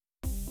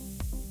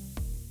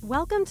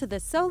Welcome to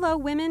the Solo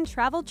Women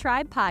Travel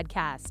Tribe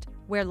podcast,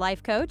 where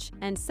life coach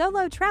and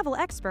solo travel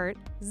expert,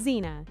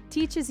 Zena,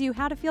 teaches you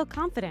how to feel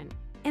confident,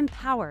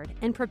 empowered,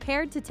 and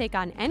prepared to take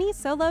on any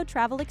solo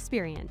travel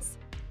experience.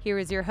 Here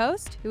is your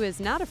host, who is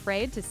not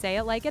afraid to say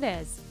it like it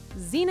is,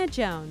 Zena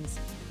Jones.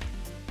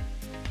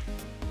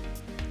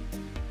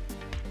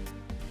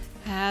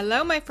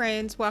 Hello, my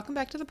friends. Welcome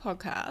back to the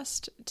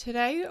podcast.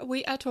 Today,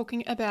 we are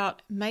talking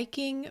about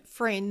making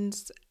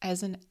friends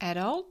as an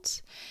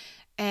adult,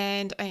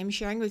 and I am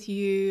sharing with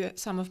you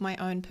some of my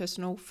own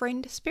personal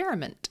friend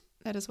experiment.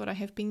 That is what I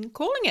have been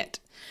calling it.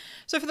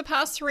 So for the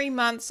past 3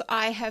 months,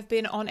 I have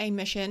been on a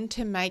mission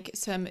to make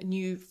some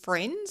new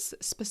friends,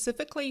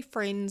 specifically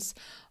friends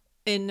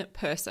in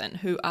person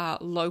who are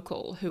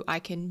local, who I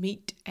can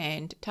meet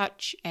and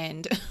touch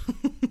and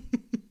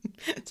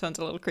it sounds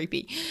a little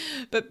creepy,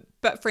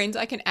 but friends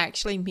I can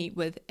actually meet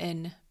with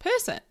in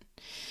person.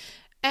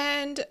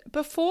 And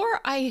before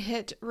I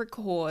hit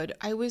record,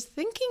 I was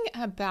thinking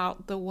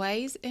about the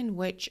ways in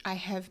which I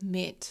have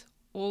met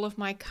all of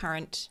my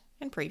current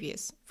and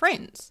previous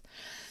friends.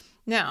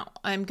 Now,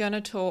 I'm going to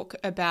talk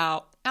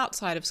about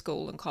outside of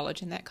school and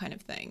college and that kind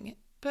of thing.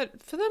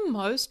 But for the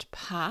most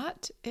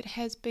part, it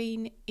has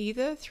been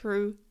either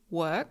through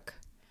work,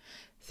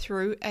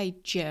 through a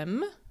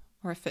gym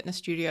or a fitness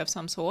studio of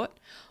some sort,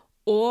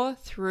 or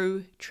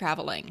through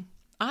traveling.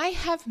 I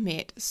have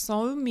met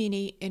so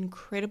many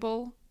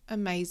incredible,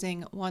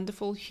 amazing,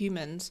 wonderful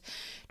humans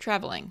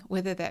traveling,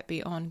 whether that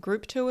be on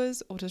group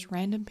tours or just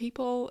random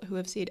people who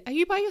have said, "Are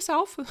you by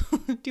yourself?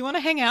 Do you want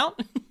to hang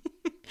out?"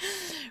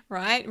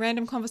 Right?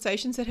 Random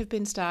conversations that have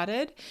been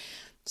started.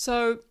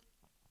 So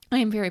I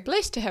am very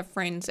blessed to have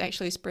friends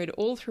actually spread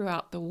all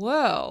throughout the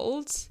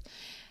world.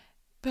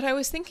 But I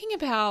was thinking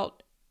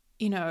about,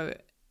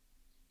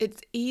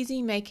 it's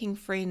easy making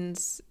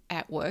friends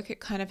at work.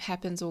 It kind of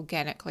happens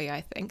organically, I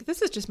think.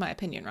 This is just my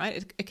opinion,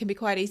 right? It can be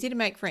quite easy to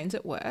make friends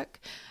at work.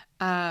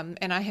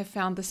 And I have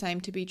found the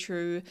same to be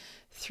true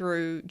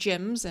through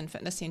gyms and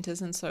fitness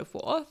centers and so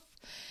forth.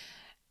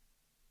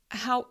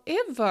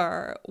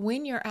 However,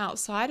 when you're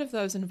outside of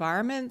those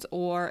environments,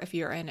 or if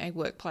you're in a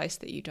workplace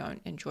that you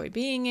don't enjoy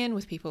being in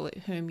with people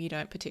whom you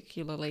don't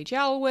particularly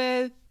gel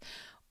with,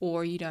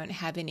 or you don't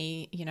have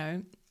any,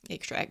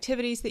 extra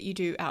activities that you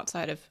do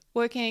outside of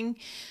working,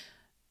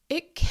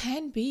 it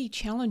can be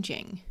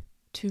challenging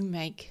to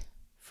make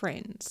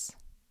friends.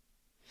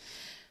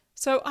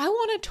 So I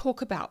want to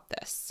talk about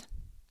this.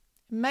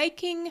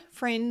 Making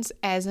friends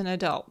as an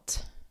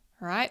adult,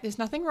 right? There's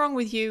nothing wrong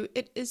with you.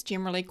 It is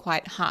generally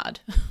quite hard.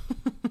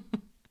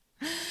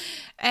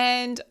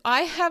 And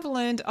I have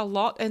learned a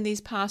lot in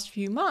these past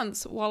few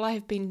months while I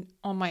have been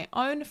on my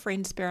own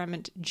friend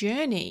experiment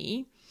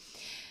journey,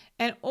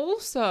 and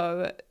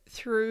also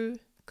through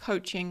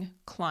coaching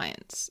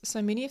clients.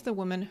 So many of the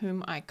women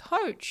whom I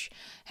coach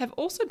have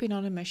also been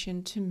on a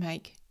mission to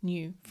make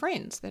new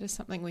friends. That is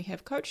something we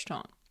have coached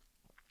on.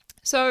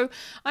 So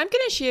I'm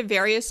going to share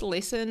various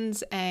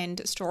lessons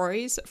and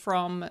stories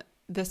from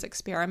this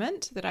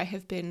experiment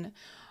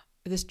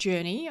this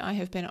journey I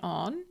have been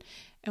on,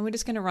 and we're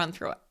just going to run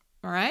through it.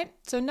 All right.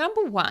 So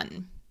number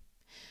 1,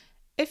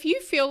 if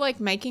you feel like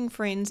making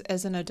friends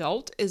as an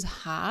adult is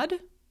hard,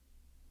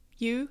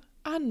 you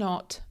are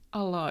not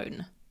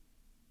alone.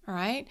 All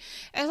right.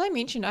 As I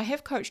mentioned, I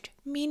have coached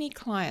many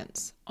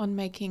clients on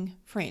making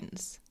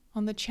friends,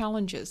 on the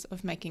challenges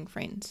of making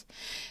friends.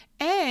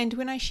 And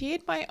when I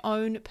shared my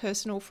own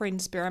personal friend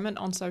experiment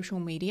on social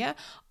media,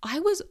 I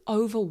was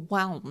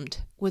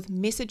overwhelmed with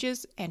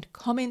messages and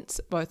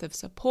comments, both of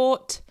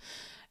support,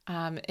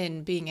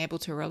 in being able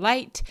to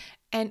relate,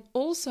 and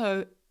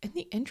also in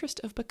the interest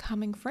of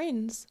becoming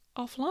friends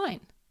offline,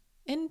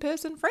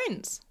 in-person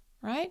friends,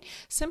 right?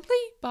 Simply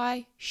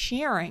by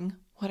sharing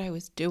what I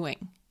was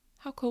doing.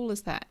 How cool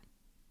is that?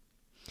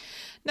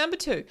 Number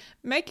 2,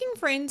 making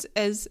friends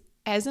as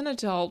an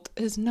adult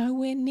is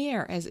nowhere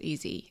near as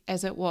easy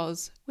as it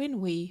was when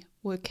we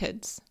were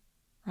kids,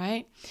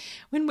 right?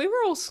 When we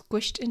were all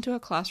squished into a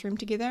classroom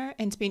together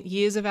and spent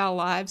years of our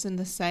lives in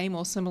the same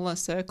or similar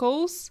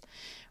circles,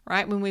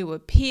 right? When we were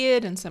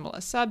paired in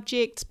similar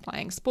subjects,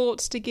 playing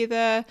sports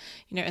together,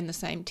 in the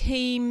same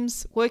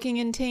teams, working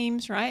in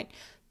teams, right?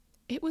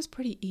 It was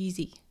pretty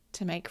easy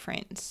to make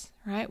friends,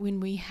 right?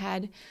 When we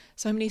had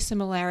so many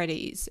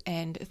similarities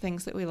and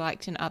things that we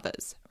liked in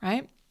others,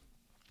 right?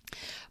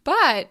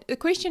 But the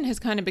question has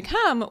kind of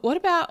become, what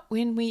about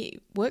when we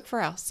work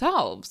for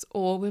ourselves,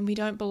 or when we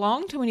don't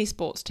belong to any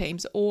sports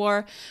teams,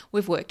 or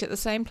we've worked at the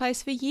same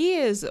place for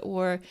years,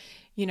 or,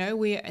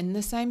 we're in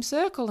the same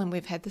circle and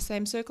we've had the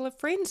same circle of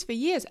friends for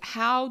years?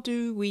 How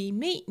do we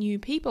meet new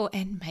people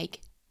and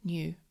make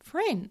new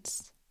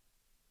friends?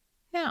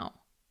 Now,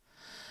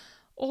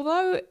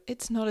 although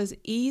it's not as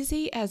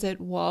easy as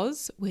it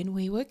was when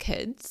we were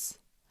kids,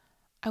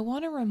 I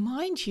want to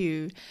remind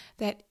you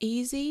that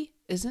easy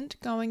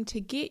isn't going to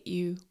get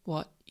you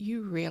what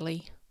you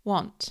really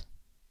want.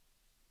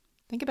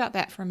 Think about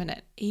that for a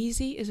minute.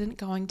 Easy isn't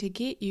going to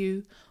get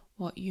you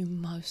what you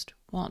most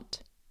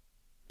want.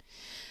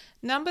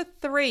 Number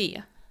 3,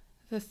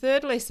 the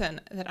third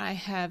lesson that I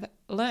have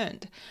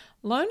learned,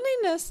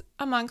 loneliness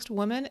amongst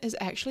women is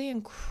actually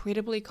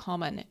incredibly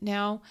common.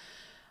 Now,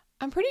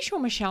 I'm pretty sure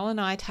Michelle and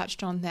I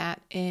touched on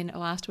that in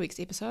last week's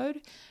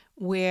episode,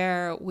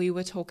 where we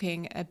were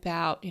talking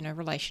about,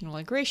 relational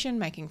aggression,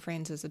 making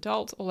friends as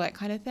adults, all that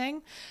kind of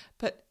thing.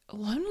 But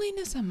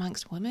loneliness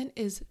amongst women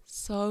is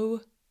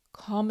so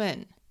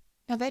common.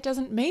 Now, that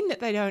doesn't mean that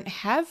they don't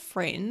have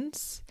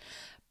friends,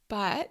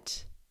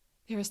 but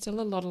there is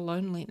still a lot of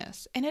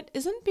loneliness. And it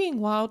isn't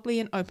being wildly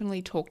and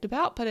openly talked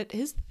about, but it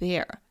is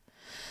there.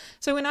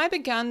 So when I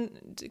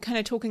began kind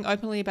of talking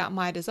openly about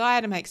my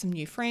desire to make some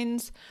new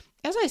friends,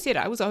 as I said,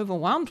 I was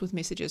overwhelmed with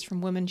messages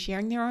from women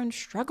sharing their own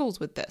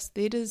struggles with this,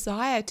 their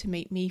desire to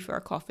meet me for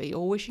a coffee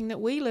or wishing that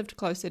we lived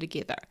closer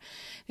together.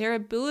 Their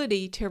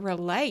ability to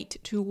relate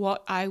to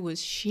what I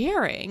was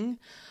sharing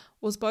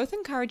was both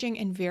encouraging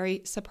and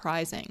very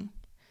surprising.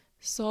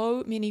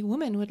 So many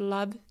women would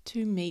love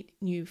to meet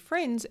new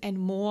friends and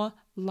more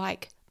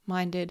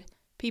like-minded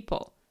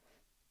people.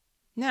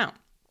 Now,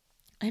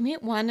 I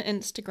met one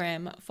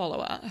Instagram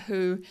follower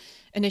who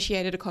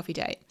initiated a coffee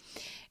date.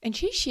 And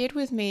she shared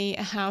with me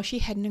how she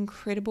had an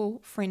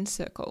incredible friend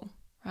circle,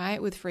 right?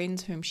 With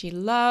friends whom she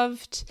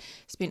loved,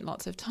 spent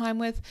lots of time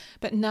with,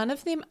 but none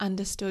of them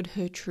understood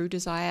her true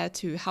desire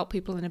to help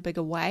people in a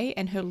bigger way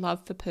and her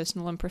love for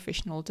personal and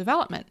professional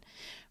development,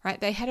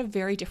 right? They had a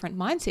very different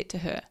mindset to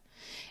her.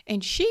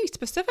 And she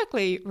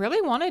specifically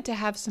really wanted to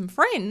have some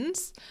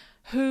friends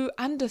who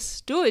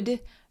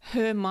understood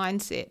her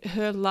mindset,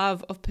 her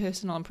love of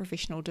personal and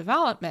professional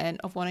development,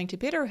 of wanting to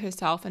better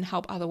herself and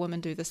help other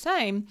women do the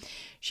same.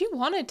 She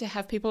wanted to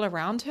have people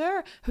around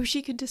her who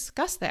she could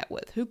discuss that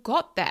with, who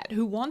got that,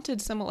 who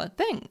wanted similar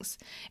things.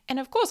 And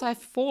of course, I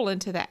fall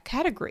into that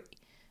category.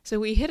 So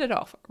we hit it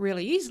off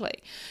really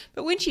easily.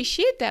 But when she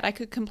shared that, I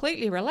could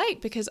completely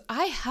relate because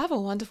I have a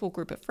wonderful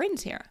group of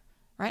friends here,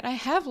 right? I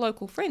have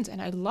local friends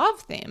and I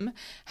love them.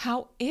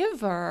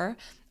 However,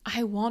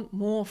 I want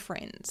more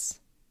friends.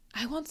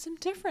 I want some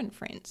different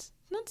friends.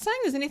 I'm not saying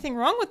there's anything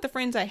wrong with the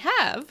friends I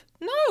have.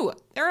 No,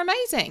 they're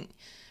amazing,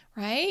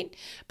 right?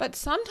 But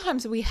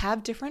sometimes we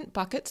have different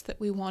buckets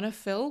that we want to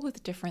fill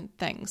with different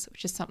things,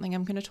 which is something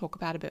I'm going to talk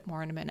about a bit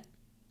more in a minute.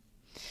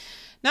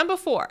 Number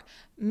 4,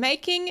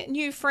 making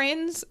new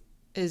friends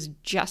is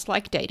just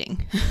like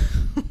dating.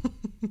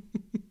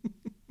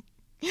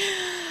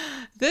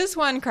 This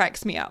one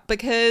cracks me up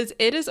because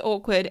it is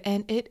awkward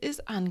and it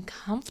is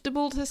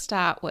uncomfortable to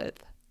start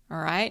with. All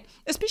right.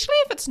 Especially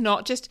if it's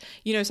not just,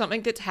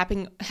 something that's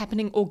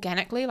happening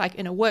organically, like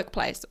in a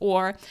workplace.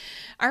 Or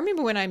I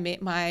remember when I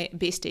met my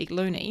bestie,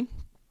 Looney,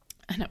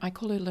 and I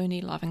call her Looney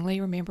lovingly.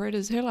 Remember, it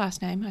is her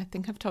last name. I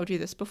think I've told you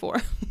this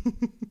before.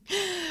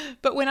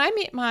 But when I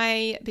met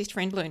my best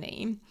friend,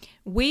 Looney,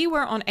 we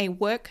were on a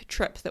work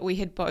trip that we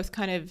had both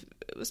it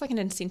was like an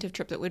incentive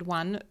trip that we'd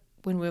won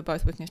when we were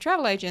both working as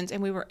travel agents,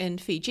 and we were in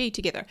Fiji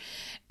together.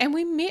 And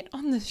we met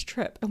on this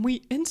trip and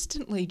we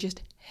instantly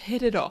just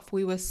hit it off.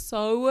 We were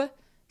so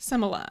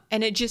similar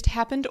and it just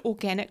happened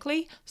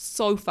organically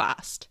so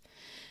fast.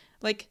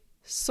 Like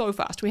so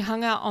fast. We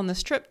hung out on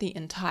this trip the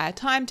entire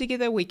time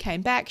together. We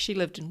came back. She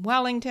lived in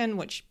Wellington,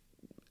 which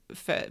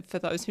for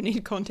those who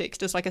need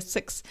context is like a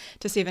 6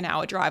 to 7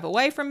 hour drive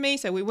away from me.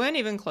 So we weren't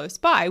even close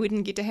by. We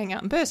didn't get to hang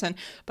out in person,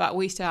 but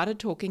we started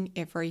talking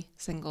every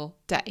single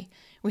day.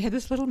 We had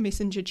this little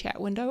messenger chat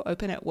window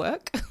open at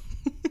work.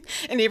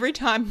 And every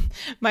time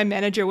my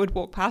manager would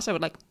walk past,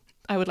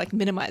 I would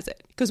minimize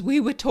it because we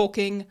were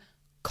talking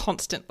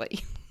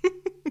constantly.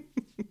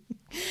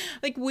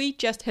 Like we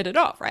just hit it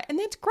off, right? And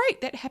that's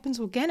great. That happens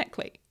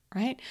organically,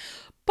 right?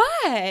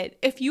 But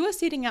if you are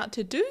setting out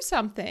to do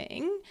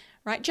something,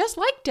 right, just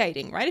like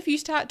dating, right? If you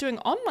start doing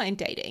online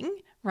dating,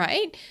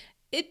 right,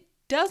 it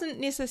doesn't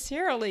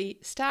necessarily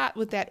start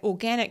with that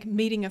organic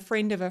meeting a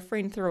friend of a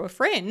friend through a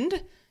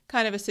friend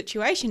kind of a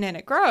situation, and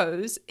it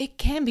grows. It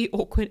can be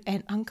awkward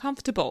and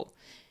uncomfortable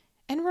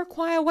and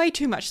require way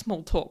too much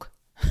small talk.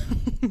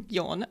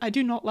 Yawn. I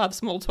do not love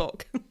small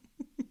talk.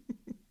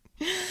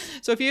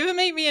 So if you ever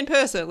meet me in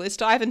person, let's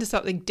dive into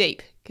something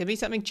deep. Give me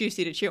something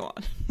juicy to chew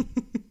on.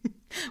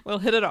 We'll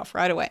hit it off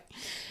right away,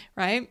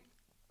 right?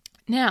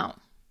 Now,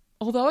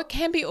 although it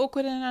can be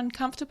awkward and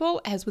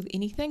uncomfortable, as with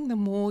anything, the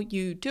more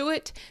you do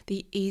it,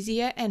 the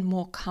easier and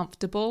more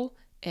comfortable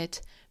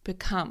it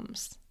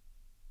becomes.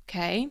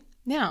 Okay?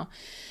 Now,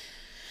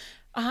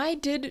 I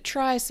did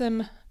try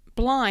some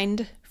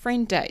blind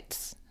friend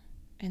dates,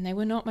 and they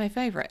were not my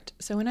favorite.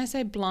 So when I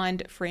say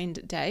blind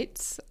friend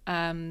dates,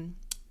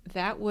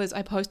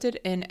 I posted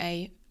in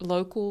a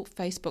local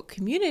Facebook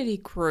community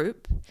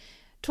group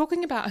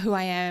talking about who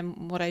I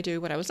am, what I do,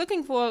 what I was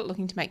looking for,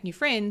 looking to make new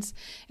friends.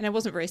 And I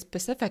wasn't very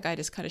specific. I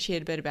just kind of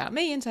shared a bit about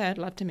me and said I'd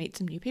love to meet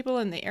some new people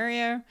in the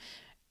area.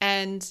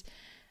 And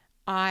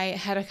I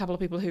had a couple of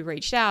people who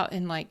reached out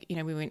and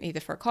we went either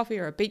for a coffee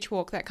or a beach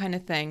walk, that kind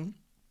of thing.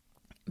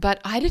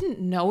 But I didn't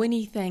know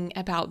anything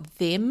about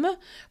them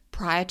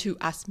prior to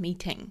us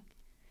meeting.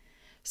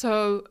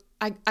 So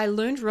I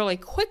learned really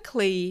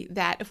quickly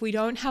that if we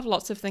don't have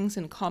lots of things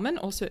in common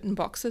or certain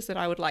boxes that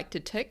I would like to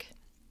tick,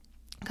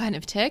 kind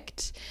of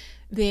ticked,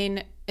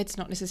 then it's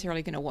not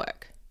necessarily going to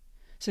work.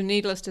 So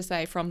needless to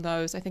say, from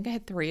those, I think I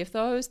had 3 of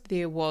those,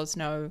 there was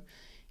no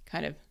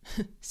kind of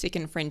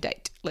second friend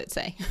date, let's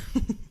say.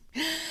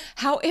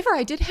 However,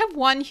 I did have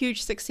one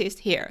huge success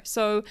here.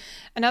 So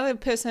another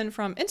person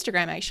from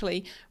Instagram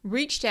actually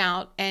reached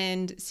out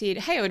and said,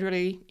 hey, I would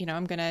really,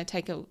 I'm going to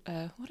take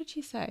what did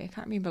she say? I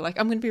can't remember. Like,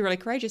 I'm going to be really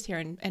courageous here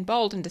and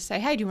bold and just say,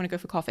 hey, do you want to go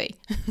for coffee?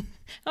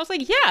 I was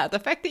like, yeah, the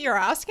fact that you're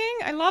asking,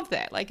 I love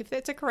that. Like, if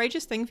that's a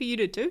courageous thing for you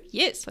to do,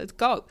 yes, let's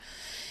go.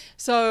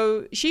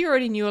 So she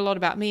already knew a lot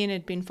about me and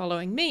had been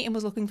following me and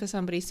was looking for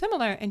somebody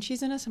similar, and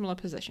she's in a similar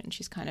position.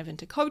 She's kind of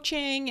into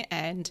coaching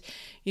and,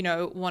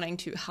 wanting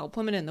to help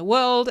women in the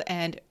world,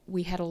 and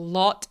we had a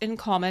lot in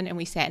common, and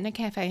we sat in a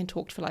cafe and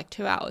talked for like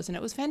 2 hours, and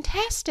it was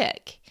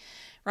fantastic,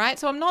 right?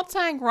 So I'm not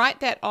saying write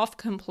that off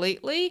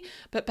completely,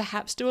 but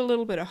perhaps do a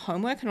little bit of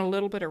homework and a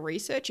little bit of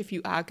research if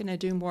you are going to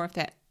do more of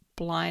that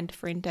blind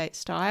friend date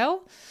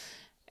style,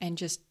 and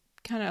just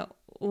kind of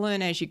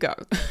learn as you go.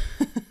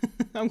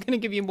 I'm going to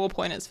give you more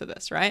pointers for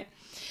this, right?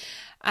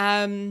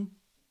 One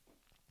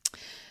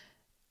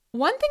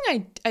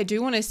thing I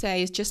do want to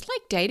say is, just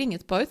like dating,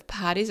 is both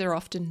parties are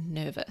often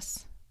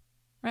nervous,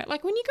 right?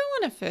 Like when you go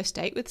on a first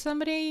date with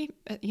somebody,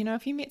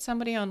 if you met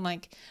somebody on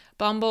like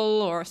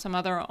Bumble or some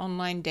other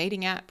online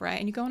dating app, right?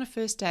 And you go on a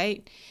first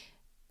date,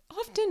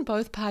 often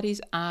both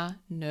parties are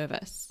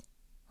nervous,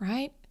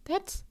 right?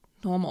 That's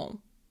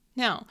normal.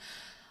 Now,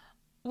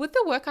 with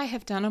the work I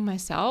have done on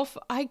myself,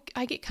 I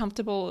get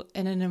comfortable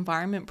in an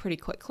environment pretty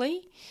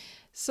quickly.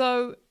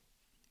 So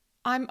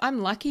I'm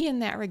lucky in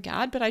that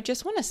regard, but I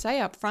just want to say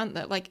up front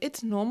that like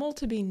it's normal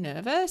to be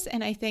nervous.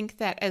 And I think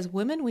that as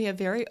women, we are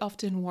very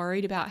often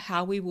worried about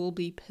how we will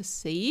be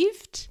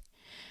perceived,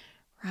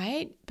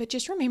 right? But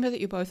just remember that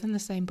you're both in the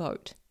same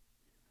boat,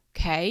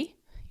 okay?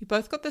 You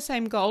both got the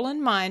same goal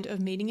in mind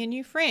of meeting a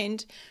new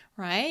friend,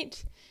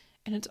 right?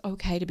 And it's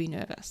okay to be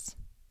nervous.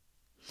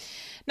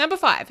 Number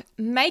 5,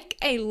 make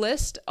a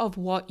list of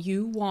what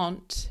you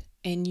want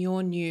in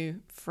your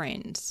new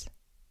friends.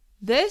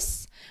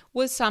 This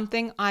was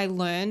something I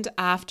learned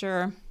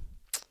after,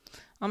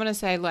 I'm going to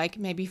say like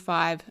maybe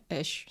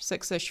 5-ish,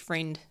 6-ish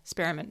friend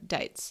experiment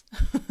dates,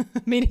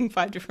 meeting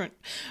five different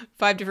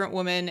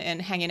women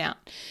and hanging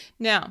out.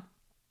 Now,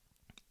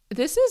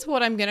 this is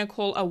what I'm going to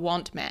call a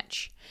want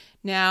match.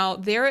 Now,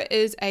 there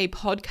is a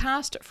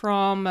podcast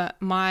from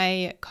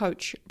my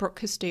coach, Brooke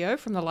Castillo,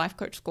 from the Life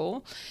Coach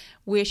School,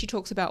 where she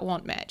talks about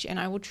want match, and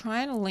I will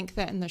try and link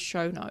that in the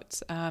show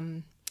notes.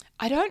 I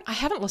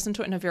haven't listened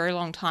to it in a very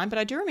long time, but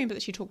I do remember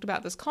that she talked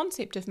about this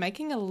concept of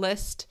making a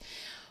list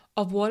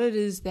of what it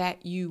is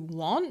that you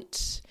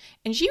want.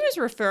 And she was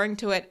referring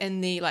to it in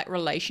the like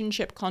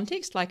relationship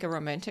context, like a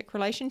romantic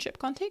relationship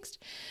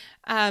context.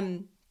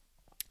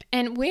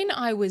 And when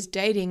I was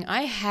dating,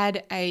 I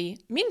had a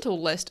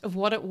mental list of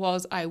what it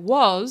was I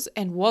was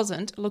and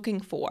wasn't looking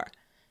for,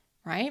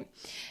 right?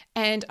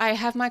 And I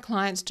have my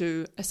clients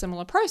do a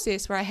similar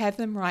process where I have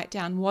them write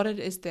down what it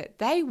is that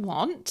they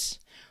want,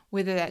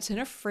 whether that's in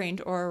a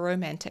friend or a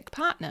romantic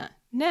partner.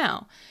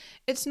 Now,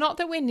 it's not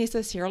that we're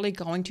necessarily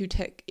going to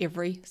tick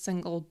every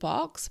single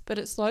box, but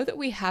it's so that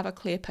we have a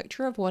clear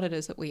picture of what it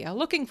is that we are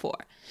looking for.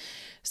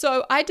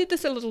 So I did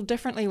this a little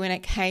differently when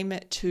it came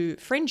to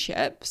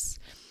friendships.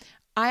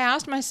 I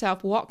asked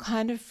myself, what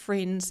kind of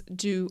friends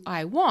do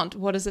I want?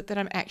 What is it that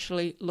I'm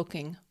actually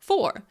looking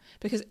for?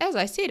 Because as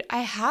I said,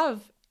 I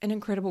have an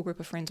incredible group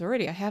of friends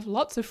already. I have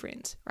lots of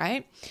friends,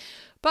 right?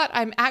 But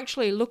I'm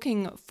actually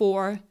looking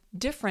for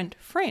different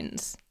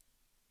friends.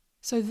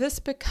 So this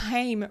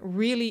became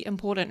really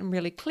important and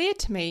really clear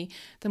to me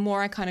the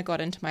more I kind of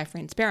got into my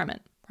friend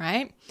experiment,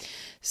 right?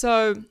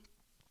 So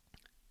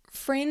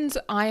friends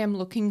I am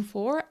looking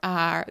for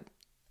are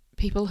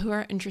people who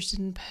are interested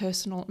in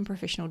personal and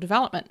professional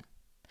development.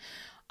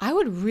 I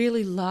would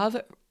really love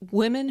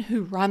women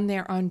who run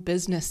their own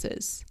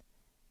businesses,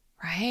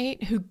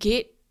 right? Who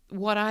get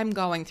what I'm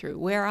going through,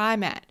 where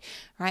I'm at,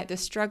 right? The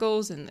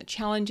struggles and the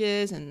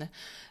challenges and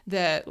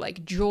the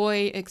like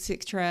joy,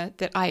 etc.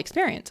 that I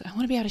experience. I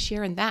want to be able to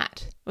share in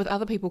that with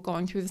other people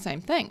going through the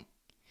same thing.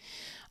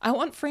 I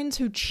want friends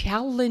who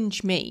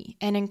challenge me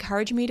and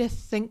encourage me to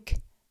think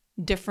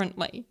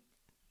differently.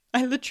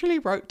 I literally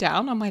wrote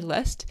down on my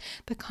list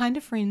the kind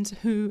of friends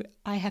who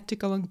I have to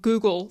go and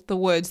Google the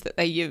words that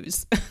they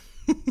use.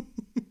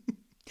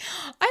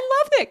 I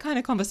love that kind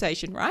of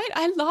conversation, right?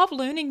 I love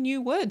learning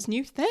new words,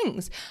 new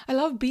things. I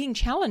love being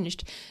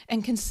challenged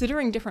and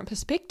considering different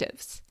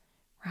perspectives,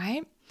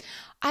 right?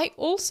 I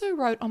also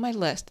wrote on my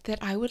list that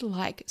I would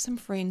like some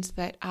friends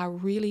that are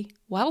really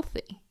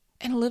wealthy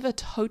and live a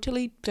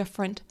totally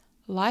different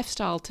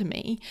lifestyle to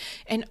me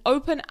and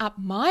open up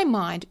my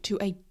mind to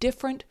a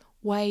different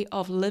way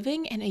of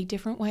living and a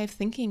different way of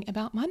thinking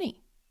about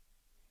money.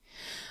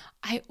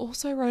 I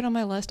also wrote on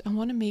my list, I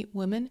want to meet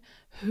women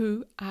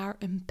who are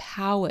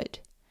empowered,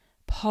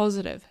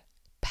 positive,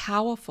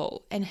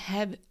 powerful, and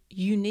have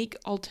unique,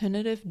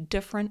 alternative,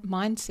 different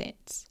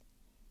mindsets,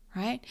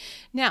 right?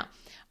 Now,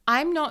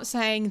 I'm not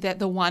saying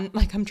that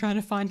I'm trying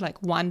to find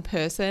like one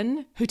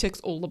person who ticks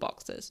all the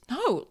boxes.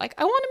 No, like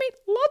I want to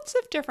meet lots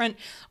of different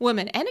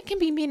women, and it can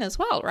be men as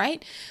well,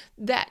 right?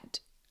 That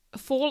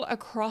fall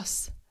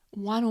across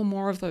one or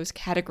more of those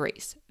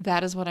categories.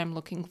 That is what I'm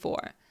looking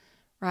for,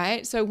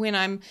 right? So when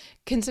I'm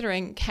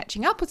considering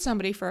catching up with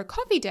somebody for a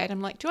coffee date,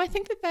 I'm like, do I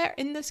think that they're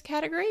in this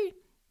category?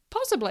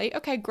 Possibly.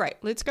 Okay, great.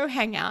 Let's go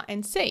hang out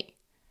and see,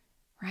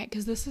 right?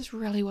 Because this is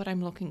really what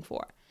I'm looking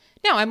for.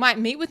 Now, I might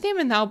meet with them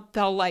and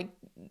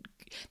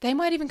they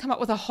might even come up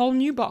with a whole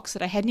new box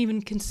that I hadn't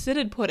even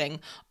considered putting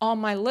on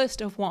my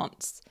list of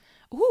wants.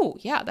 Oh,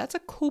 yeah, that's a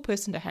cool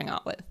person to hang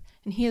out with.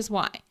 And here's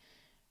why,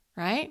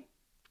 right?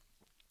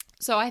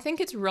 So I think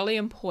it's really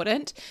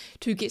important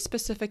to get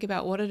specific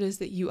about what it is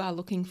that you are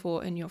looking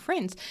for in your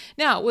friends.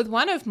 Now, with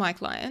one of my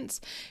clients,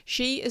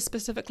 she is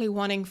specifically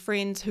wanting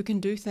friends who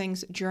can do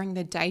things during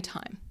the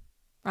daytime,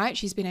 right?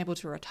 She's been able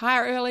to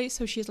retire early,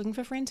 so she's looking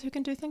for friends who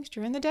can do things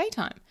during the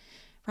daytime,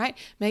 right?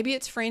 Maybe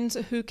it's friends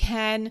who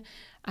can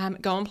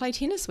go and play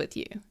tennis with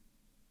you,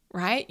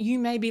 right? You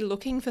may be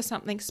looking for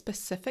something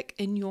specific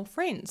in your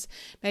friends.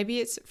 Maybe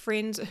it's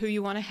friends who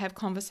you want to have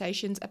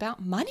conversations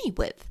about money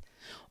with,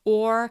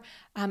 or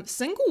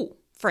single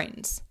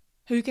friends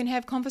who can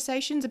have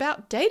conversations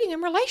about dating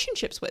and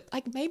relationships with.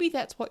 Like maybe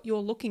that's what you're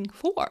looking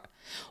for.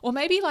 Or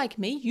maybe like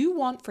me, you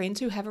want friends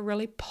who have a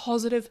really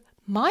positive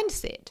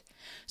mindset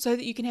so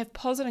that you can have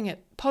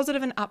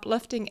positive and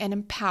uplifting and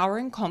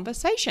empowering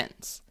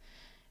conversations,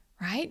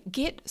 right?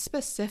 Get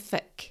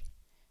specific.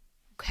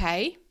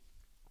 Okay.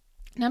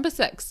 Number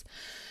 6,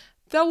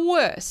 the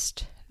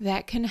worst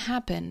that can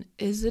happen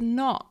is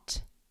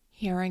not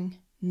hearing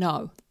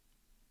no.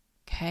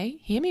 Okay,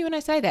 hear me when I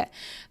say that.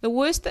 The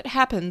worst that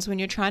happens when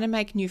you're trying to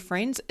make new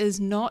friends is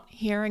not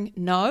hearing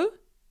no.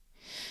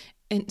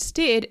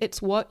 Instead,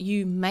 it's what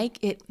you make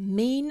it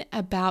mean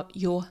about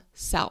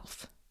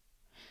yourself,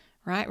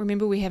 right?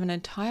 Remember, we have an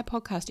entire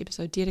podcast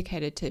episode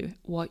dedicated to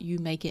what you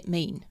make it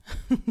mean,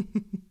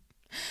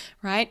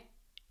 right?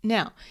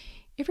 Now,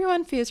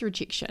 everyone fears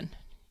rejection.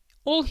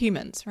 All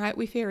humans, right?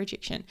 We fear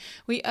rejection.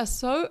 We are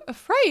so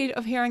afraid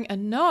of hearing a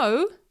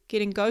no,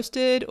 getting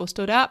ghosted or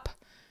stood up,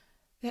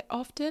 that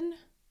often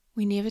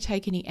we never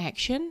take any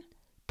action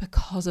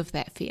because of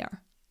that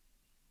fear,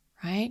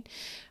 right?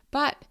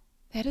 But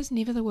that is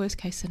never the worst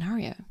case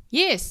scenario.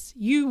 Yes,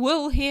 you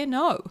will hear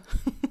no.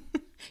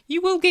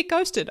 You will get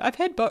ghosted. I've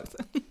had both.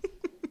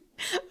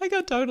 I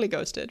got totally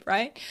ghosted,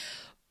 right?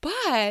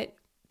 But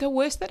the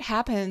worst that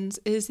happens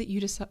is that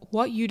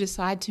what you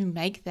decide to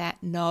make that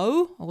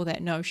no or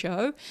that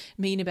no-show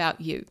mean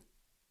about you,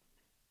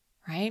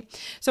 right?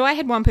 So I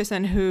had one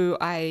person who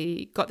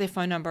I got their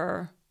phone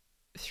number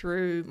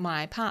through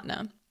my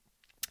partner.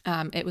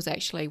 It was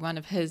actually one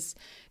of his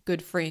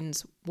good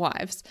friend's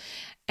wives.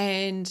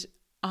 And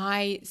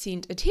I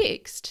sent a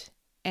text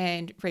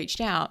and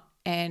reached out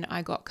and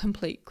I got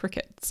complete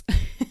crickets.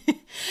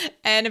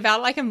 And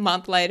about like a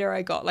month later,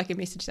 I got like a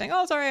message saying,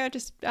 oh, sorry, I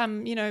just,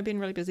 been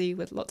really busy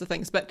with lots of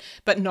things, but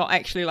not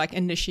actually like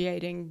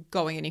initiating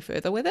going any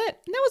further with it.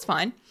 And that was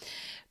fine.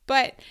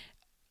 But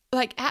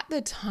like at the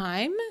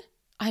time,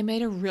 I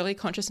made a really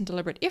conscious and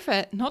deliberate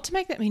effort not to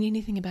make that mean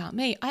anything about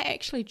me. I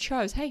actually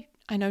chose, hey,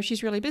 I know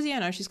she's really busy. I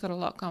know she's got a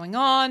lot going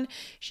on.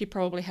 She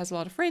probably has a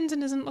lot of friends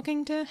and isn't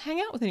looking to hang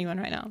out with anyone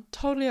right now.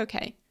 Totally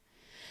okay.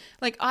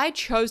 Like I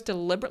chose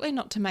deliberately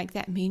not to make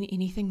that mean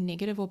anything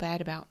negative or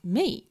bad about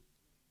me,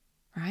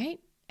 right?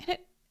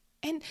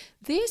 And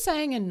they're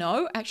saying a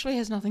no actually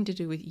has nothing to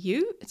do with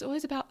you. It's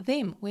always about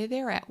them, where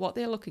they're at, what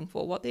they're looking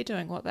for, what they're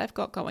doing, what they've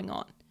got going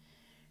on,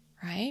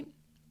 right?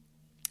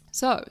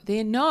 So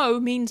their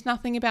no means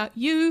nothing about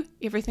you,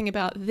 everything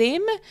about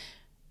them,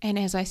 and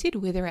as I said,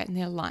 where they're at in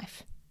their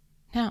life.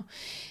 Now,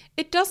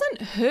 it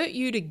doesn't hurt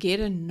you to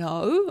get a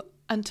no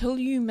until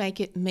you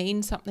make it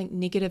mean something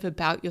negative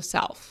about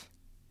yourself,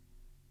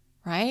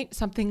 right?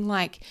 Something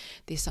like,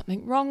 there's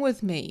something wrong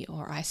with me,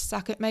 or I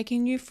suck at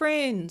making new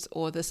friends,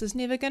 or this is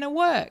never going to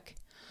work.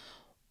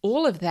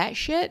 All of that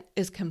shit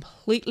is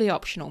completely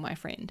optional, my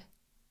friend.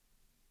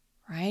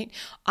 Right?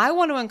 I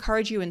want to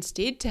encourage you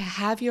instead to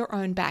have your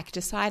own back.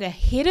 Decide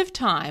ahead of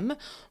time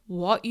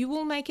what you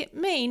will make it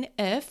mean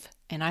if,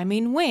 and I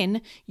mean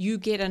when, you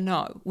get a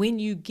no, when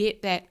you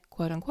get that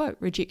quote unquote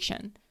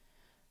rejection,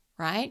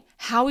 right?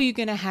 How are you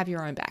going to have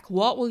your own back?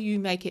 What will you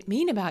make it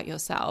mean about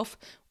yourself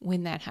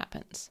when that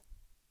happens?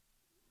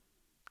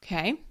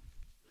 Okay.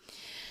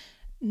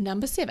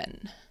 Number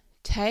 7,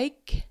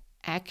 take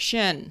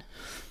action.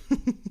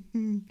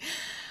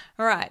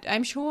 All right,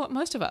 I'm sure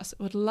most of us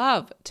would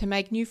love to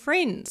make new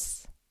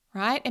friends,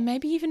 right? And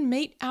maybe even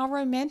meet our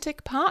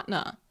romantic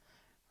partner,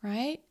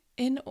 right?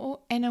 In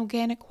an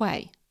organic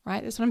way,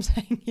 right? That's what I'm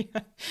saying here.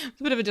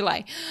 It's a bit of a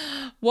delay.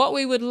 What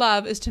we would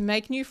love is to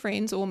make new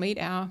friends or meet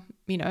our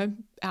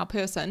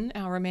person,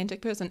 our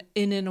romantic person,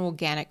 in an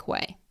organic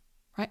way,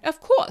 right? Of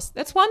course,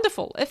 that's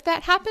wonderful. If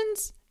that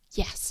happens,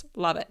 yes,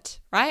 love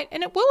it, right?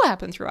 And it will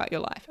happen throughout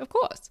your life, of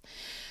course.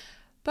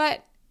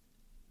 But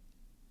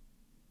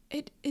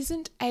it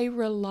isn't a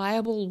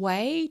reliable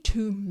way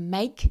to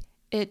make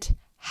it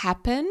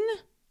happen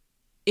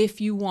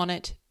if you want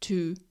it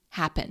to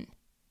happen,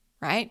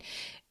 right?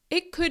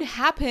 It could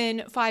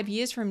happen 5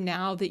 years from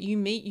now that you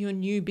meet your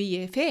new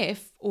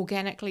BFF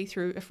organically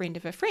through a friend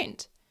of a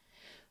friend.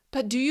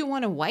 But do you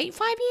want to wait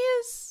 5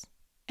 years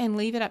and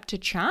leave it up to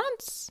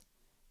chance?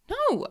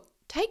 No,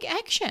 take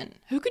action.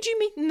 Who could you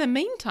meet in the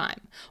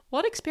meantime?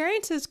 What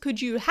experiences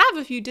could you have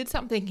if you did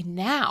something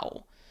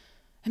now?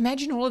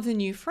 Imagine all of the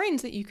new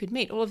friends that you could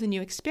meet, all of the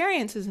new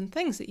experiences and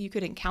things that you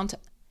could encounter,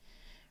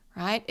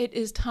 right? It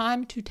is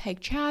time to take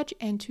charge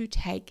and to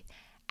take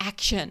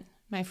action,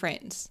 my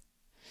friends.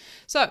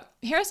 So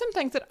here are some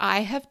things that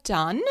I have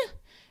done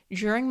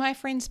during my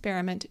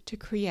Friendspodariment to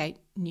create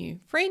new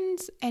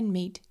friends and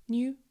meet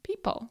new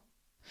people.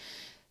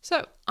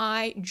 So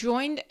I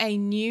joined a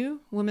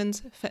new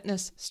women's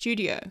fitness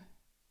studio,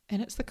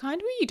 and it's the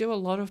kind where you do a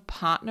lot of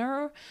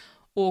partner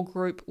or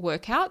group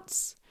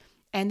workouts,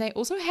 and they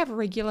also have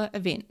regular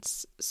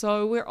events.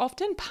 So we're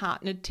often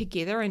partnered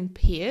together in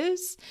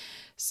pairs.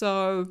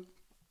 So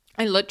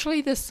I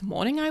literally this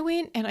morning I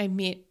went and I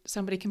met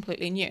somebody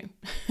completely new.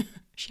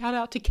 Shout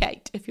out to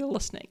Kate if you're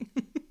listening.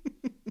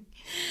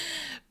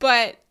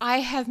 But I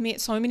have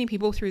met so many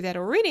people through that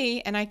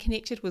already, and I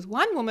connected with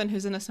one woman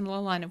who's in a similar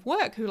line of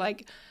work who,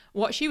 like,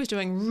 what she was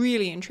doing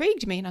really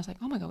intrigued me, and I was like,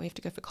 oh my God, we have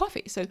to go for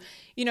coffee. So,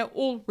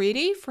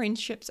 already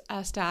friendships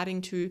are starting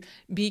to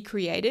be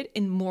created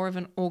in more of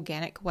an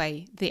organic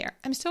way there.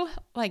 I'm still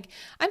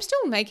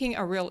making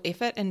a real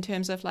effort in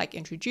terms of like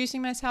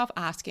introducing myself,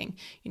 asking,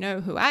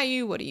 who are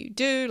you? What do you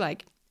do?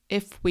 Like,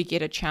 if we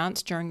get a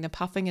chance during the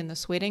puffing and the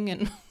sweating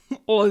and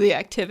all of the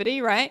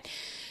activity, right?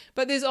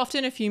 But there's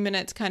often a few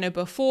minutes kind of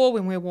before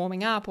when we're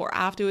warming up or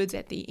afterwards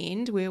at the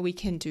end where we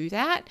can do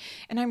that.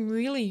 And I'm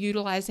really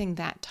utilizing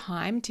that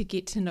time to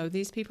get to know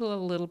these people a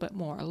little bit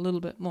more.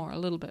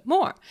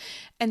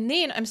 And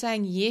then I'm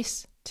saying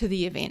yes to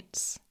the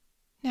events.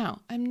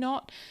 Now, I'm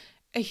not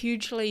a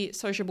hugely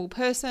sociable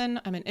person.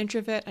 I'm an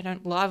introvert. I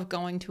don't love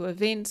going to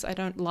events. I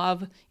don't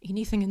love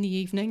anything in the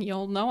evening. You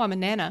all know I'm a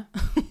nana.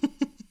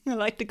 I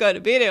like to go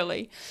to bed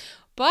early.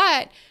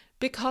 But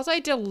because I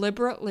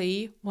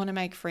deliberately want to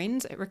make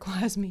friends, it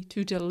requires me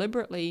to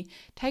deliberately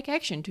take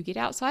action to get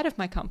outside of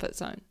my comfort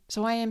zone.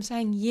 So I am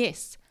saying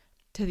yes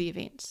to the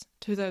events,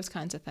 to those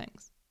kinds of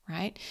things,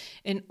 right?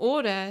 In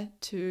order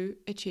to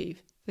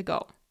achieve the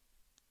goal.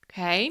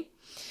 Okay.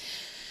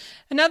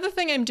 Another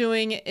thing I'm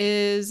doing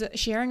is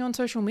sharing on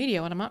social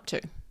media what I'm up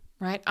to,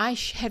 right? I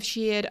have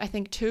shared, I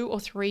think, 2 or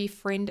 3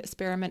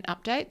 Friendspodariment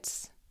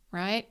updates,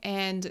 right?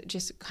 And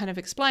just kind of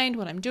explained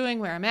what I'm doing,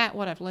 where I'm at,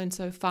 what I've learned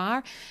so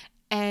far.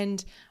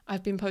 And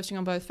I've been posting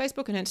on both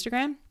Facebook and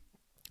Instagram.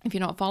 If you're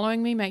not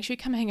following me, make sure you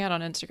come hang out on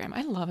Instagram.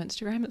 I love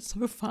Instagram. It's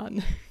so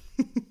fun.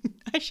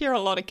 I share a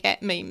lot of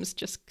cat memes,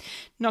 just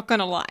not going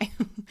to lie.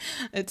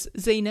 It's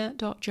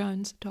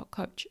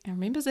zena.jones.coach. And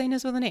remember,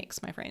 Zena's with an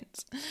X, my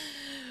friends.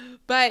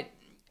 But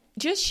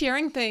just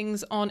sharing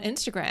things on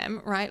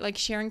Instagram, right? Like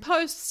sharing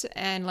posts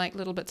and like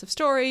little bits of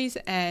stories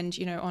and,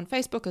 on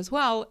Facebook as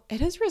well.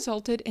 It has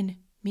resulted in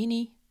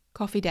many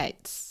coffee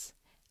dates.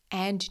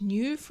 And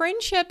new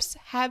friendships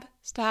have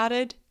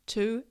started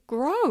to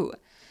grow.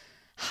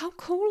 How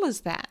cool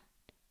is that,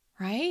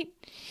 right?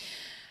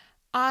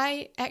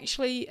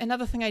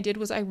 Another thing I did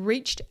was I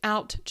reached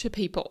out to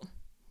people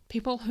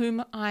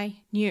whom I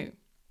knew.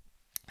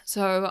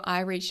 So I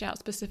reached out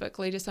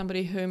specifically to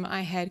somebody whom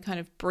I had kind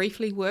of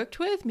briefly worked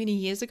with many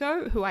years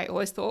ago, who I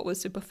always thought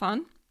was super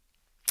fun.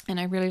 And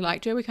I really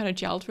liked her. We kind of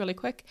gelled really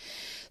quick.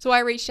 So I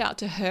reached out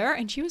to her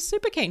and she was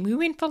super keen. We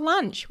went for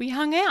lunch. We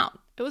hung out.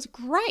 It was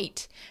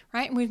great,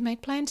 right? And we've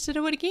made plans to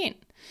do it again.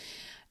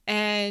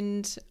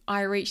 And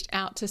I reached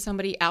out to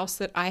somebody else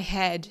that I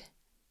had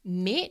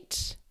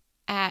met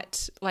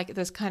at like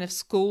this kind of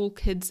school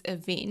kids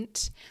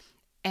event.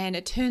 And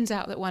it turns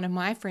out that one of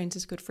my friends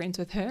is good friends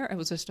with her. It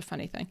was just a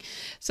funny thing.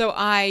 So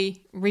I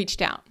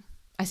reached out.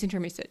 I sent her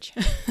a message,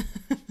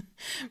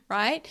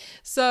 right?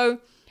 So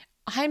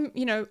I'm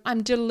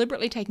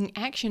deliberately taking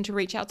action to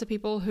reach out to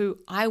people who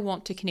I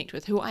want to connect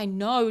with, who I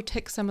know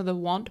tick some of the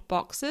want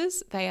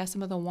boxes. They are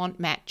some of the want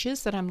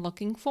matches that I'm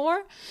looking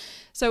for.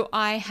 So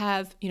I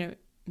have,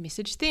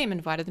 messaged them,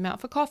 invited them out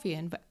for coffee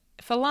and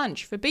for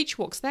lunch, for beach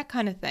walks, that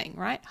kind of thing,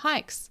 right?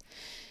 Hikes.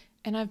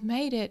 And I've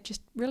made it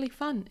just really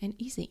fun and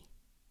easy,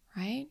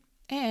 right?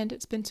 And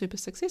it's been super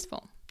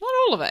successful. Not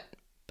all of it,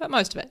 but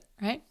most of it,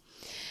 right?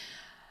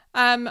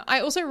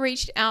 I also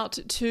reached out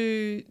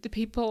to the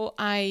people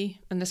and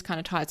this kind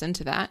of ties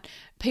into that,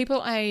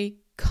 people I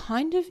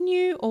kind of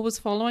knew or was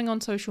following on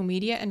social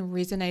media and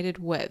resonated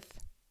with,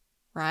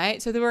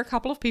 right? So there were a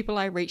couple of people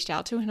I reached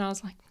out to and I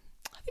was like,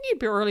 I think you'd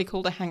be really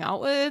cool to hang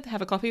out with,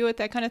 have a coffee with,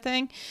 that kind of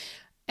thing.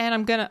 And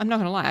I'm not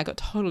going to lie, I got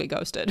totally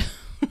ghosted.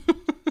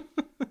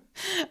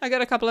 I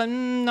got a couple of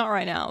not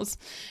right nows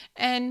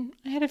and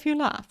I had a few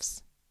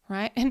laughs.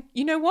 Right. And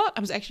you know what?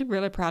 I was actually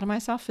really proud of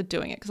myself for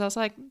doing it because I was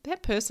like,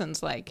 that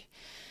person's like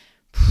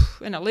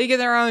in a league of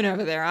their own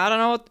over there. I don't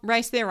know what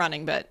race they're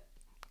running, but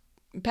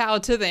power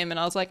to them. And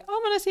I was like,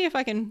 I'm going to see if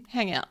I can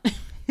hang out.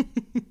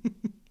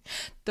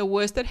 The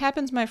worst that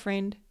happens, my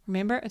friend,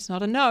 remember, it's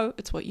not a no,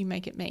 it's what you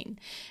make it mean.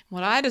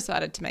 What I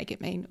decided to make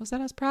it mean was that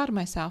I was proud of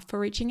myself for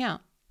reaching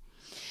out.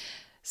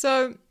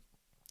 So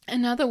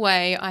another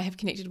way I have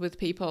connected with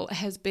people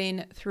has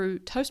been through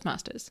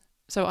Toastmasters.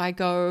 So I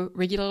go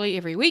regularly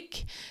every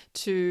week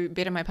to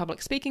better my public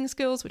speaking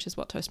skills, which is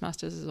what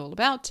Toastmasters is all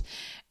about.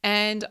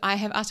 And I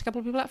have asked a couple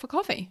of people out for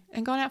coffee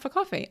and gone out for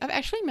coffee. I've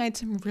actually made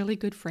some really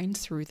good friends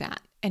through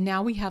that. And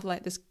now we have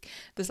like this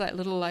like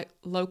little like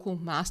local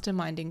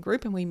masterminding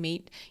group, and we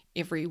meet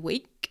every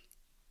week,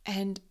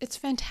 and it's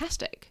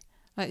fantastic.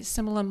 Like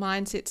similar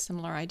mindsets,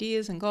 similar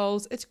ideas and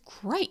goals. It's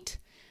great.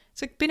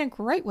 It's been a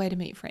great way to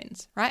meet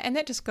friends, right? And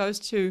that just goes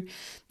to,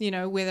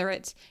 whether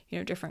it's,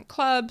 different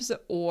clubs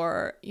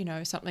or,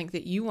 something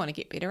that you want to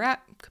get better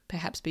at,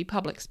 perhaps be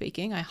public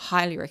speaking. I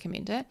highly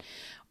recommend it.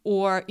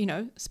 Or,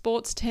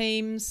 sports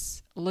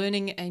teams,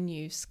 learning a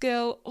new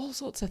skill, all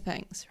sorts of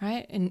things,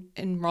 right? And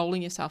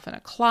enrolling yourself in a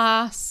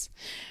class.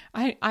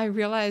 I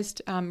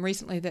realized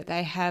recently that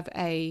they have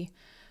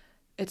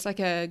it's like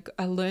a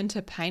learn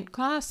to paint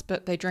class,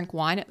 but they drink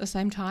wine at the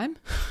same time.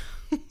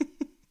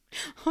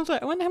 I was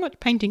like, I wonder how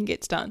much painting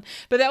gets done.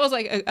 But that was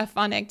like a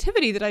fun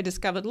activity that I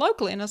discovered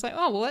locally. And I was like,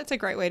 oh, well, that's a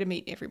great way to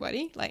meet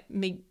everybody, like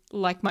meet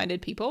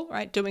like-minded people,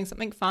 right? Doing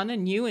something fun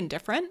and new and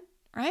different,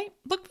 right?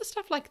 Look for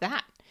stuff like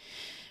that,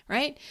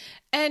 right?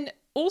 And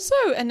also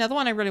another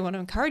one I really want to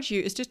encourage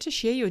you is just to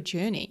share your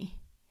journey.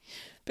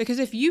 Because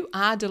if you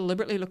are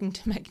deliberately looking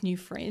to make new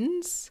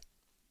friends,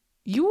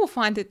 you will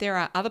find that there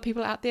are other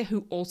people out there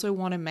who also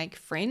want to make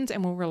friends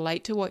and will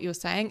relate to what you're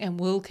saying and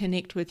will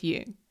connect with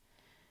you.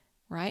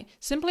 Right?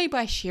 Simply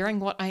by sharing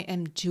what I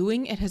am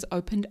doing, it has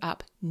opened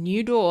up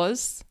new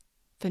doors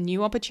for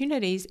new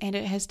opportunities, and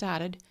it has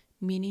started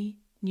many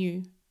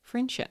new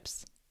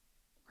friendships,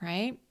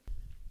 right?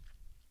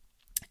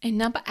 And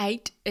number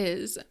 8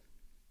 is,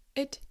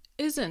 it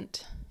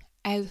isn't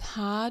as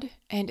hard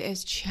and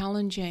as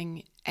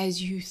challenging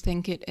as you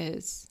think it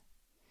is.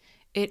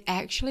 It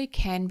actually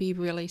can be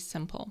really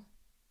simple.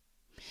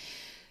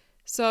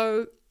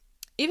 So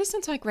ever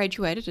since I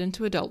graduated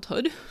into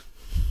adulthood,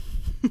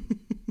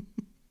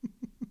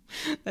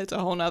 that's a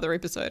whole nother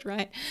episode,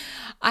 right?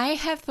 I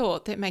have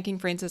thought that making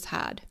friends is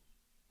hard,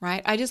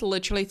 right? I just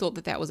literally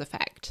thought that was a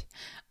fact.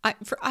 I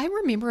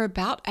remember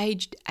about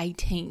age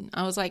 18,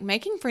 I was like,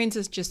 making friends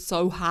is just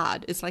so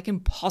hard. It's like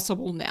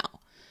impossible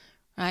now,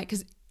 right?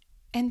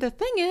 And the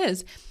thing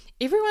is,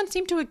 everyone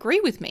seemed to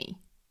agree with me,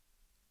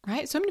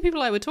 right? So many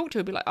people I would talk to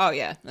would be like, oh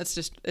yeah, it's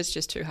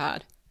just too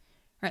hard,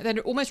 right? They'd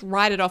almost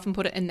write it off and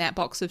put it in that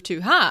box of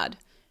too hard,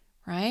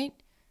 right?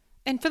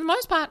 And for the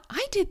most part,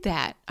 I did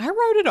that. I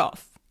wrote it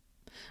off.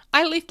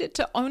 I left it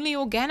to only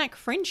organic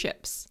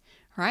friendships,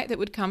 right, that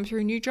would come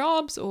through new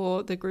jobs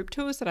or the group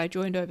tours that I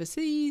joined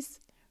overseas,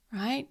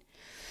 right?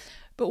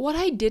 But what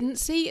I didn't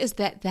see is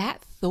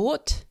that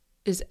thought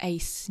is a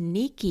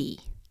sneaky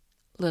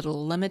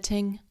little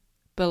limiting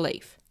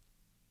belief.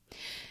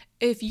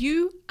 If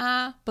you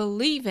are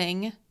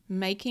believing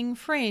making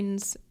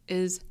friends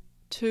is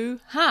too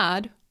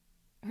hard,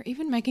 or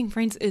even making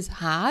friends is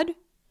hard,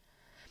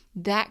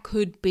 that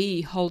could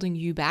be holding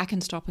you back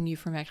and stopping you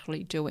from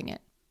actually doing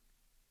it.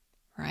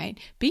 Right?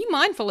 Be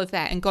mindful of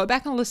that and go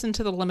back and listen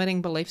to the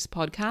Limiting Beliefs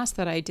podcast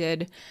that I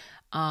did.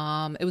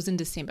 It was in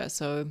December,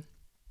 so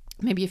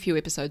maybe a few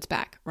episodes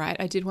back, right?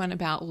 I did one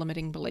about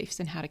limiting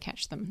beliefs and how to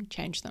catch them,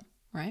 change them,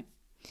 right?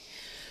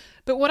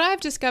 But what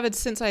I've discovered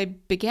since I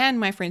began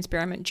my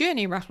Friendsperiment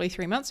journey roughly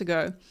 3 months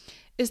ago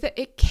is that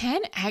it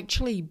can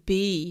actually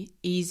be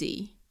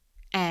easy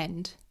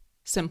and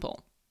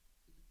simple.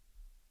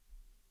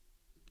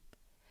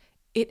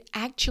 It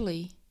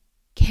actually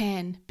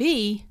can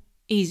be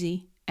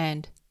easy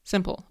and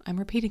simple. I'm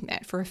repeating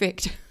that for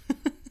effect.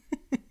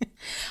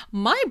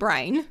 My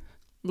brain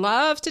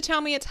loves to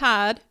tell me it's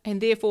hard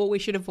and therefore we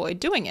should avoid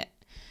doing it,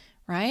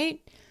 right?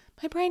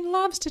 My brain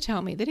loves to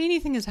tell me that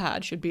anything is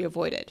hard should be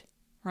avoided,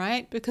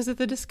 right? Because of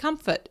the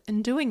discomfort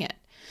in doing it,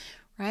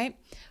 right?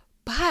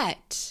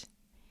 But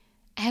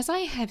as I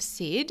have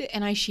said,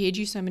 and I shared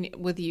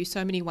with you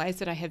so many ways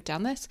that I have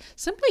done this,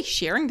 simply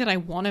sharing that I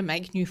want to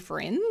make new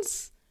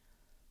friends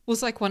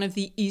was like one of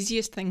the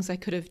easiest things I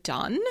could have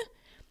done.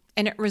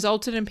 And it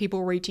resulted in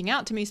people reaching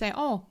out to me saying,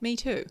 oh, me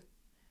too,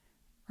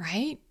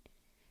 right?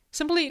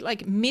 Simply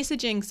like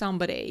messaging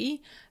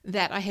somebody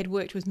that I had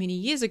worked with many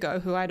years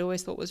ago who I'd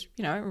always thought was,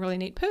 a really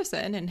neat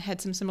person and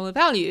had some similar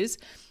values,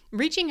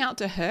 reaching out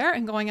to her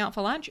and going out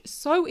for lunch,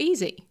 so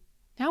easy.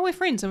 Now we're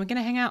friends and we're going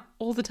to hang out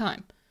all the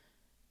time,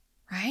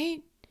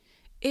 right?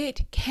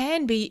 It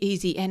can be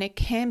easy and it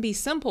can be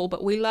simple,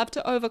 but we love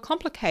to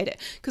overcomplicate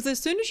it because as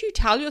soon as you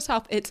tell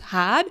yourself it's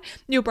hard,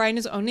 your brain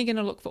is only going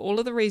to look for all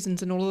of the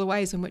reasons and all of the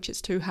ways in which it's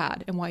too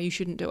hard and why you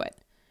shouldn't do it,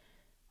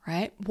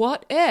 right?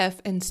 What if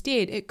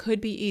instead it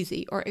could be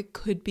easy or it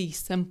could be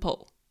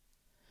simple,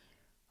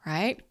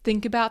 right?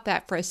 Think about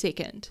that for a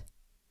second.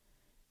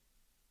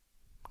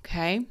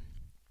 Okay.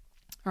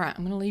 All right.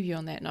 I'm going to leave you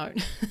on that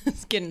note.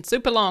 It's getting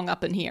super long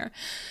up in here.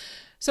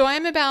 So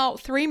I'm about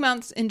 3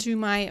 months into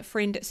my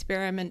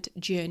Friendsperiment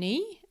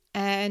journey,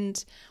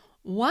 and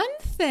One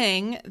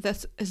thing,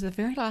 this is the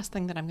very last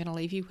thing that I'm going to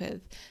leave you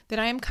with, that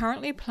I am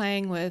currently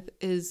playing with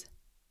is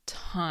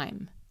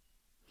time.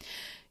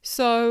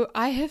 So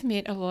I have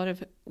met a lot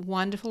of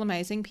wonderful,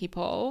 amazing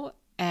people,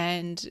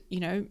 and,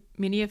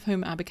 many of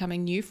whom are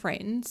becoming new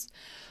friends.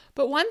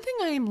 But one thing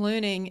I am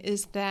learning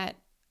is that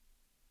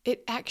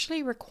it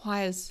actually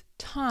requires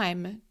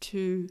time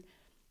to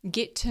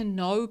get to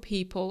know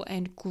people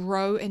and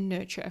grow and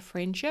nurture a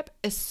friendship,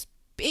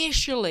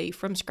 especially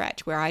from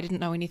scratch where I didn't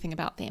know anything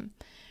about them,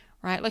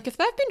 right? Like if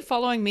they've been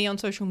following me on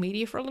social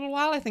media for a little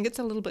while, I think it's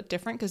a little bit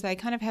different because they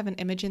kind of have an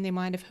image in their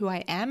mind of who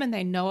I am and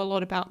they know a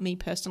lot about me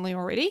personally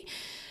already.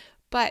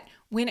 But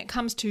when it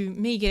comes to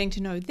me getting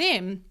to know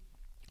them,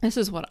 this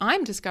is what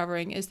I'm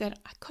discovering is that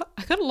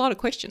I got a lot of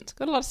questions,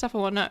 got a lot of stuff I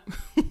want to know.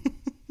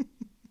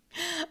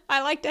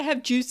 I like to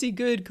have juicy,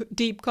 good,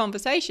 deep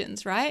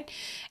conversations, right?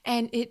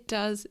 And it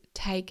does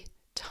take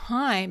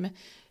time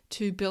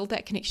to build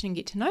that connection and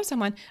get to know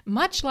someone,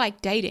 much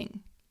like dating,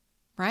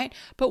 right?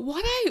 But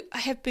what I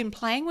have been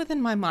playing with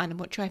in my mind, and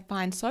which I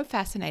find so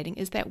fascinating,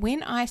 is that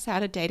when I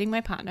started dating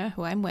my partner,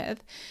 who I'm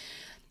with,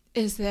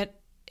 is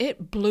that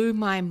it blew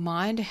my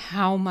mind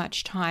how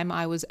much time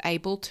I was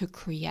able to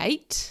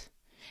create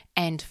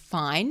and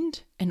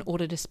find in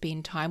order to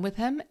spend time with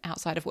him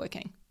outside of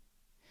working.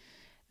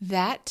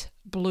 That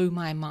blew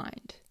my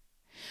mind.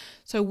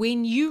 So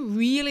when you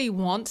really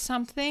want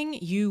something,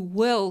 you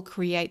will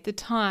create the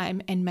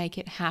time and make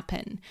it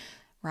happen,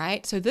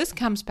 right? So this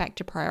comes back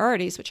to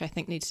priorities, which I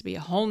think needs to be a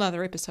whole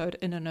nother episode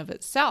in and of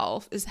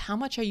itself, is how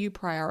much are you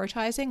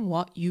prioritizing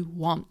what you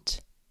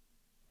want?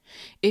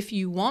 If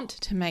you want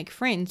to make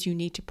friends, you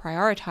need to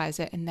prioritize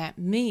it, and that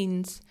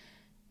means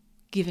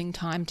giving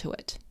time to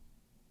it,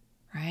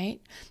 right?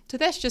 So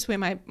that's just where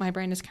my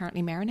brain is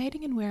currently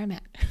marinating and where I'm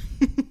at.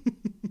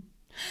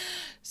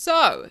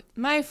 So,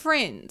 my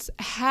friends,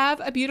 have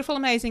a beautiful,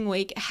 amazing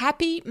week.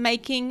 Happy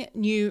making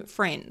new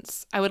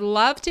friends. I would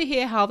love to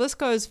hear how this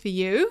goes for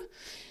you.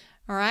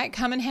 All right,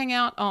 come and hang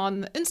out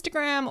on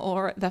Instagram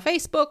or the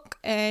Facebook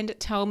and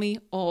tell me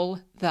all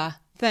the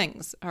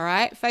things. All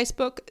right,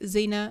 Facebook,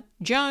 Zena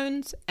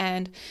Jones,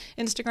 and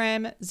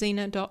Instagram,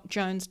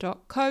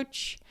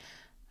 zena.jones.coach.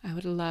 I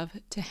would love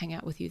to hang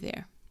out with you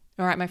there.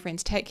 All right, my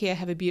friends, take care.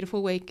 Have a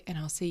beautiful week, and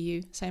I'll see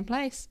you same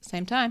place,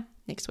 same time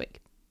next week.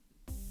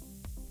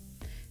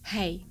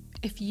 Hey,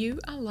 if you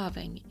are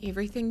loving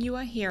everything you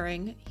are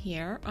hearing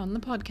here on the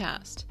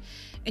podcast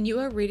and you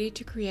are ready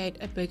to create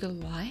a bigger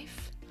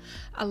life,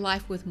 a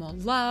life with more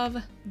love,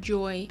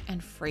 joy,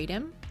 and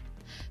freedom,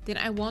 then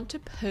I want to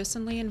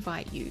personally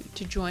invite you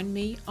to join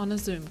me on a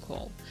Zoom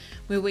call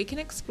where we can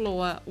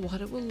explore what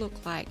it will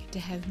look like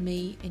to have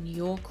me in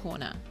your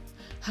corner,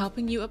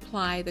 helping you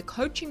apply the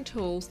coaching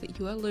tools that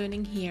you are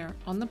learning here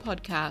on the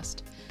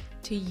podcast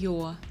to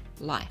your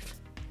life.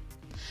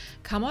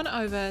 Come on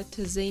over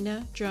to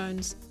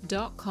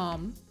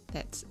zenajones.com,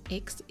 that's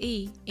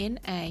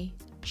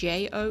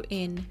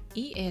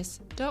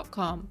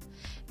XENAJONES.com,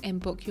 and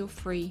book your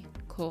free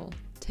call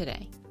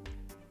today.